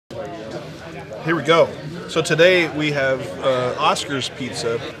Here we go. So today we have Oscar's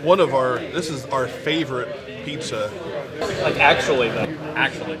Pizza. This is our favorite pizza. Like actually, though.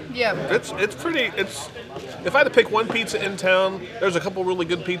 Actually. Yeah. It's pretty. If I had to pick one pizza in town, there's a couple really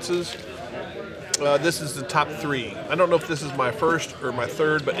good pizzas. This is the top 3. I don't know if this is my first or my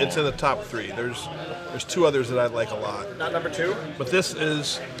third, but it's in the top 3. There's 2 others that I like a lot. Not number 2? But this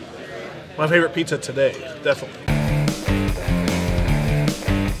is my favorite pizza today, definitely.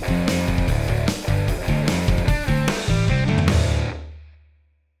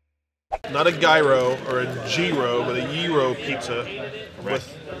 Not a gyro or a gyro, but a gyro pizza with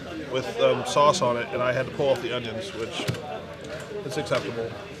sauce on it, and I had to pull off the onions, which is acceptable.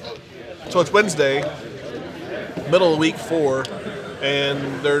 So it's Wednesday, middle of week 4,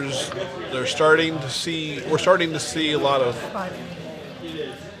 and we're starting to see a lot of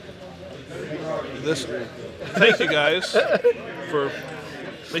this. Thank you guys for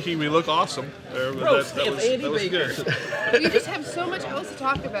making me look awesome. That was good. We just have so much else to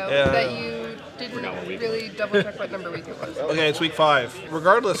talk about that you didn't really double check what number week it was. Okay, it's week 5.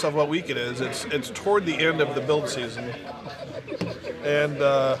 Regardless of what week it is, it's toward the end of the build season, and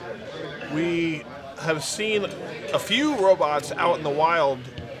we have seen a few robots out in the wild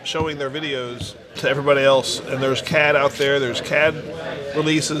showing their videos to everybody else. And there's CAD out there. There's CAD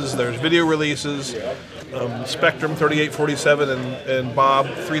releases. There's video releases. Spectrum 3847 and Bob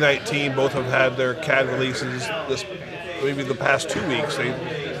 319 both have had their CAD releases maybe the past 2 weeks.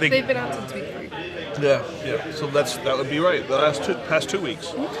 They've been out since week 3. Yeah. So that would be right. The past 2 weeks.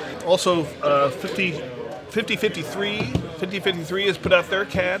 Mm-hmm. Also, 5053 has put out their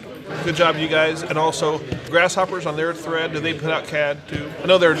CAD. Good job, you guys. And also, Grasshoppers on their thread. Do they put out CAD too? I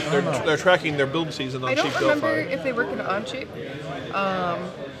know they're tracking their build season on Cheap Delphi. I don't remember if they work in OnShape.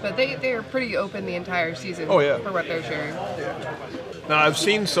 But they are pretty open the entire season for what they're sharing. Yeah. Now I've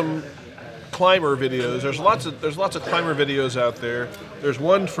seen some climber videos. There's lots of climber videos out there. There's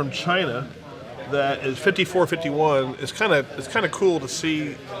one from China that is 5451. It's kind of cool to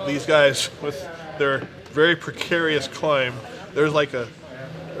see these guys with their very precarious climb. There's a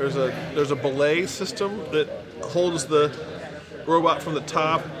belay system that holds the robot from the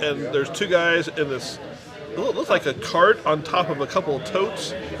top, and there's 2 guys in this. It looks like a cart on top of a couple of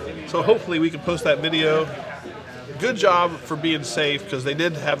totes. So hopefully we can post that video. Good job for being safe, because they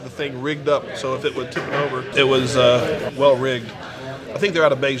did have the thing rigged up, so if it would tip it over, it was well rigged. I think they're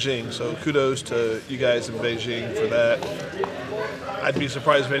out of Beijing, so kudos to you guys in Beijing for that. I'd be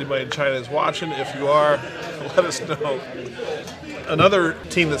surprised if anybody in China is watching. If you are, let us know. Another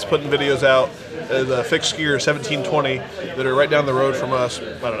team that's putting videos out is Fixed Gear 1720 that are right down the road from us,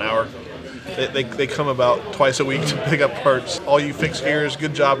 about an hour. They come about twice a week to pick up parts. All you fixed gears,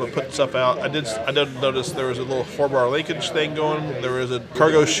 good job of putting stuff out. I did notice there was a little 4-bar linkage thing going. There was a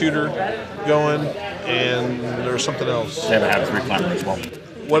cargo shooter going, and there was something else. They have 3 climbers as well.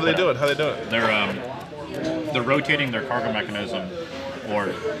 What are they doing? How are they doing it? They're rotating their cargo mechanism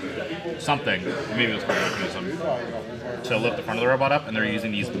or something. Maybe it was cargo mechanism to lift the front of the robot up, and they're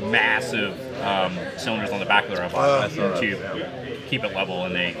using these massive cylinders on the back of the robot to keep it level,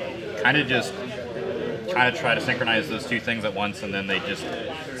 and they kind of try to synchronize those 2 things at once, and then they just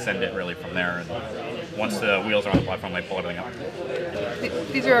send it really from there. And once the wheels are on the platform, they pull everything up.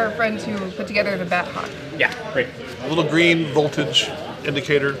 These are our friends who put together the Bat Hawk. Yeah, great. A little green voltage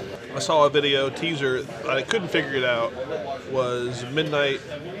indicator. I saw a video teaser. I couldn't figure it out. Was Midnight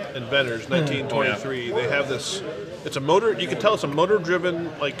Inventors 1923. They have this. It's a motor. You can tell it's a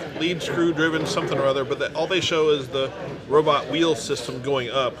motor-driven, like lead screw-driven something or other. But all they show is the robot wheel system going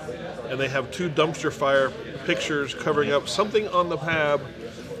up, and they have 2 dumpster fire pictures covering up something on the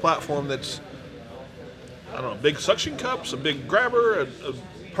platform that's, I don't know, big suction cups, a big grabber, a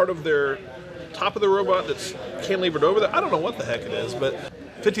part of their top of the robot that's cantilevered over there. I don't know what the heck it is, but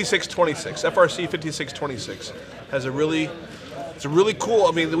 5626, FRC 5626 has it's a really cool,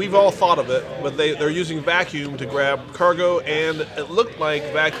 I mean, we've all thought of it, but they're using vacuum to grab cargo, and it looked like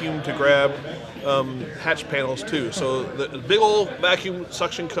vacuum to grab hatch panels too. So the big old vacuum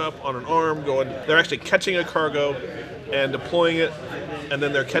suction cup on an arm going, they're actually catching a cargo and deploying it, and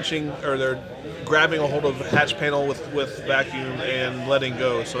then they're grabbing a hold of the hatch panel with vacuum and letting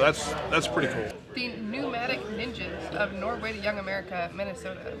go. So that's pretty cool. The pneumatic ninjas of Norway to Young America,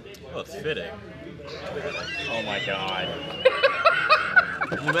 Minnesota. Oh, it's fitting. Oh my god.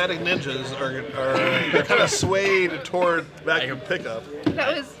 Pneumatic ninjas are kind of swayed toward vacuum pickup.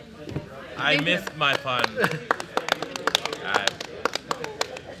 That was. I missed my pun.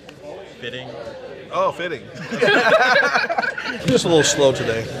 Fitting. Oh, fitting. Just a little slow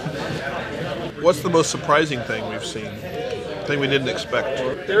today. What's the most surprising thing we've seen? something we didn't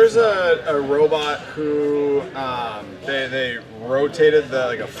expect. There's a robot who they rotated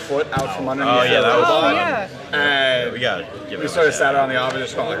a foot out from underneath the robot. Oh, yeah. And we sort of sat around the office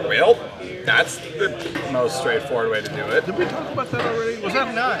just going like, well, that's the most straightforward way to do it. Did we talk about that already? Was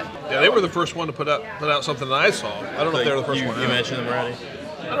that not? Yeah, they were the first one to put out something that I saw. I don't know if they were the first one. You mentioned them already?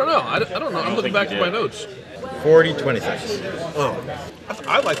 I don't know. I don't know. I'm looking back to my notes. 4026. Oh,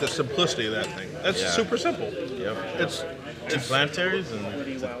 I like the simplicity of that thing. That's super simple. Yep. It's two planetaries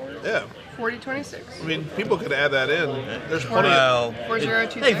and yeah. 4026. I mean, people could add that in. There's plenty. Well,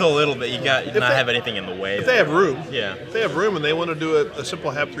 4026. it takes a little bit. You got not have anything in the way. If they have room, yeah. If they have room and they want to do a simple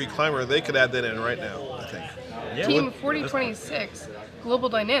Hab 3 climber, they could add that in right now. I think. Yeah, Team 4026, Global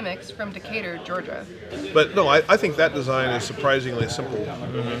Dynamics from Decatur, Georgia. But no, I think that design is surprisingly simple.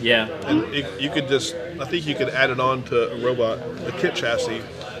 Mm-hmm. Yeah. And you could just, I think you could add it on to a robot, a kit chassis.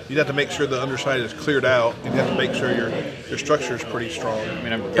 You'd have to make sure the underside is cleared out. You'd have to make sure your structure is pretty strong. I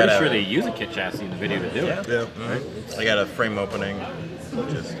mean, I'm pretty sure they use a kit chassis in the video to do it. Yeah. Mm-hmm. They got a frame opening,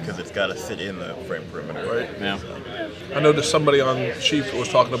 just because it's got to sit in the frame perimeter. Right. Yeah. I noticed somebody on Chief was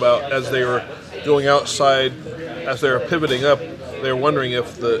talking about as they were going outside, as they were pivoting up, they were wondering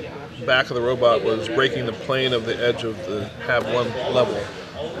if the back of the robot was breaking the plane of the edge of the Hab 1 level,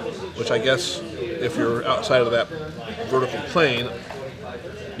 which I guess if you're outside of that vertical plane,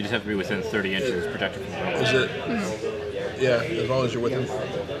 You just have to be within 30 inches protected from the robot. is it? Yeah, as long as you're within.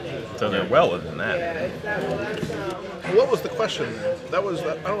 So they're well within that. What was the question? That was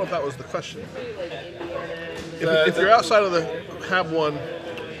I don't know if that was the question. If you're outside of the Hab 1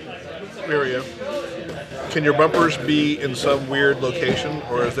 area, can your bumpers be in some weird location,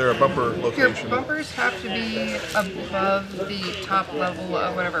 or is there a bumper location? Your bumpers have to be above the top level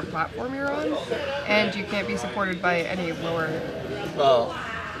of whatever platform you're on, and you can't be supported by any lower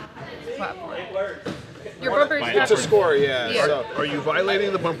platform. Your bumpers have It's a to score, yeah. Yeah. So, Are you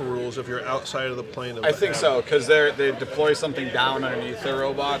violating the bumper rules if you're outside of the plane of I the think Hab? so, because they deploy something down underneath the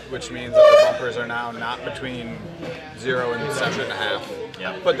robot, which means that the bumpers are now not between 0 and 7.5.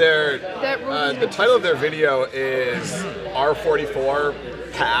 Yeah. But That rule has the been title of their video is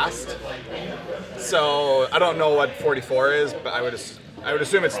R44 Past. So I don't know what 44 is, but I would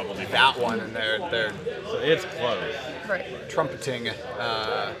assume it's that one, and they're So it's close. right. trumpeting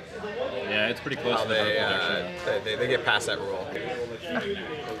Yeah, it's pretty close how to the vertical projection. they get past that rule.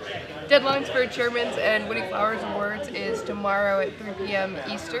 Deadlines for Chairman's and Woody Flowers Awards is tomorrow at 3 p.m.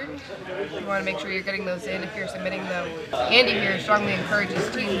 Eastern. You want to make sure you're getting those in if you're submitting them. Andy here strongly encourages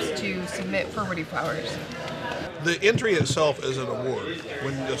teams to submit for Woody Flowers. The entry itself is an award.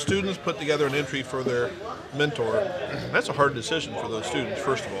 When the students put together an entry for their mentor, that's a hard decision for those students,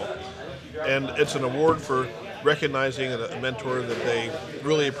 first of all. And it's an award for recognizing a mentor that they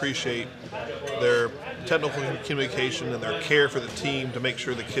really appreciate their technical communication and their care for the team to make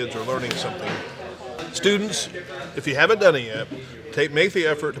sure the kids are learning something. Students, if you haven't done it yet, make the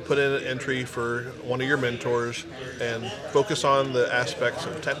effort to put in an entry for one of your mentors and focus on the aspects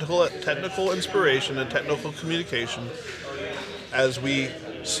of technical inspiration and technical communication as we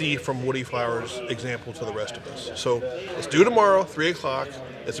see from Woody Flowers' example to the rest of us. So it's due tomorrow, 3 o'clock.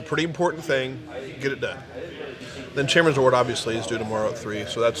 It's a pretty important thing. Get it done. Then Chairman's Award obviously is due tomorrow at 3,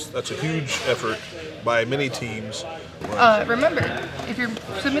 so that's a huge effort by many teams. Remember, if you're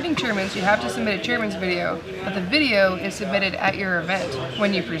submitting Chairman's, you have to submit a Chairman's video, but the video is submitted at your event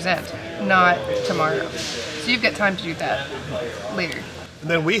when you present, not tomorrow. So you've got time to do that later. And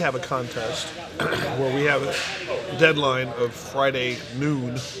then we have a contest where we have a deadline of Friday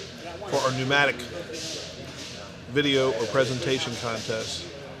noon for our pneumatic video or presentation contest.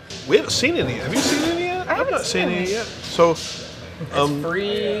 We haven't seen any yet. Have you seen any yet? I haven't not seen seen any any. yet. So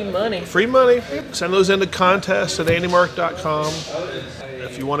Free money. free money. Send those into contest at andymark.com.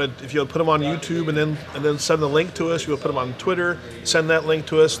 If you want to put them on YouTube and then send the link to us, you will put them on Twitter. Send that link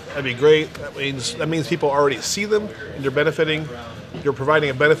to us. That'd be great. That means people already see them and you're benefiting. You're providing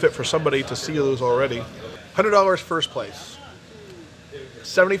a benefit for somebody to see those already. $100 first place.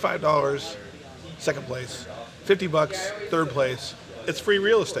 $75 second place. $50 third place. It's free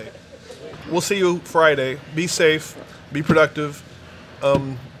real estate. We'll see you Friday. Be safe. Be productive.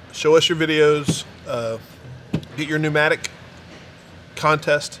 Show us your videos. Get your pneumatic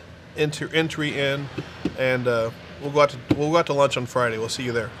contest entry in, and we'll go out to lunch on Friday. We'll see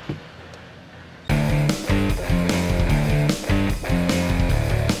you there.